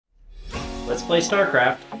Let's play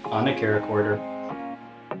StarCraft on a CharaChorder.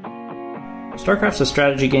 StarCraft's a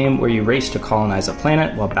strategy game where you race to colonize a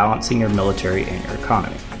planet while balancing your military and your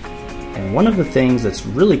economy. And one of the things that's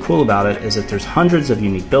really cool about it is that there's hundreds of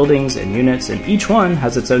unique buildings and units, and each one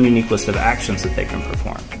has its own unique list of actions that they can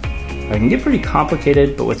perform. It can get pretty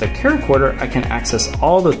complicated, but with a CharaChorder, I can access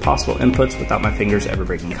all those possible inputs without my fingers ever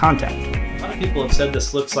breaking contact. A lot of people have said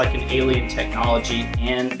this looks like an alien technology,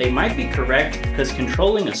 and they might be correct because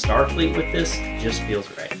controlling a Starfleet with this just feels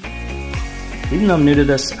right. Even though I'm new to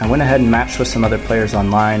this, I went ahead and matched with some other players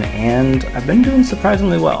online, and I've been doing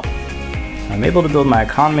surprisingly well. I'm able to build my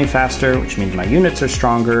economy faster, which means my units are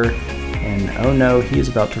stronger, and oh no, he is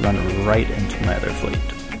about to run right into my other fleet.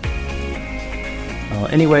 Well,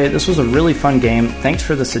 anyway, this was a really fun game. Thanks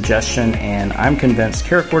for the suggestion, and I'm convinced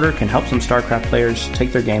CharaChorder can help some StarCraft players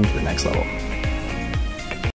take their game to the next level.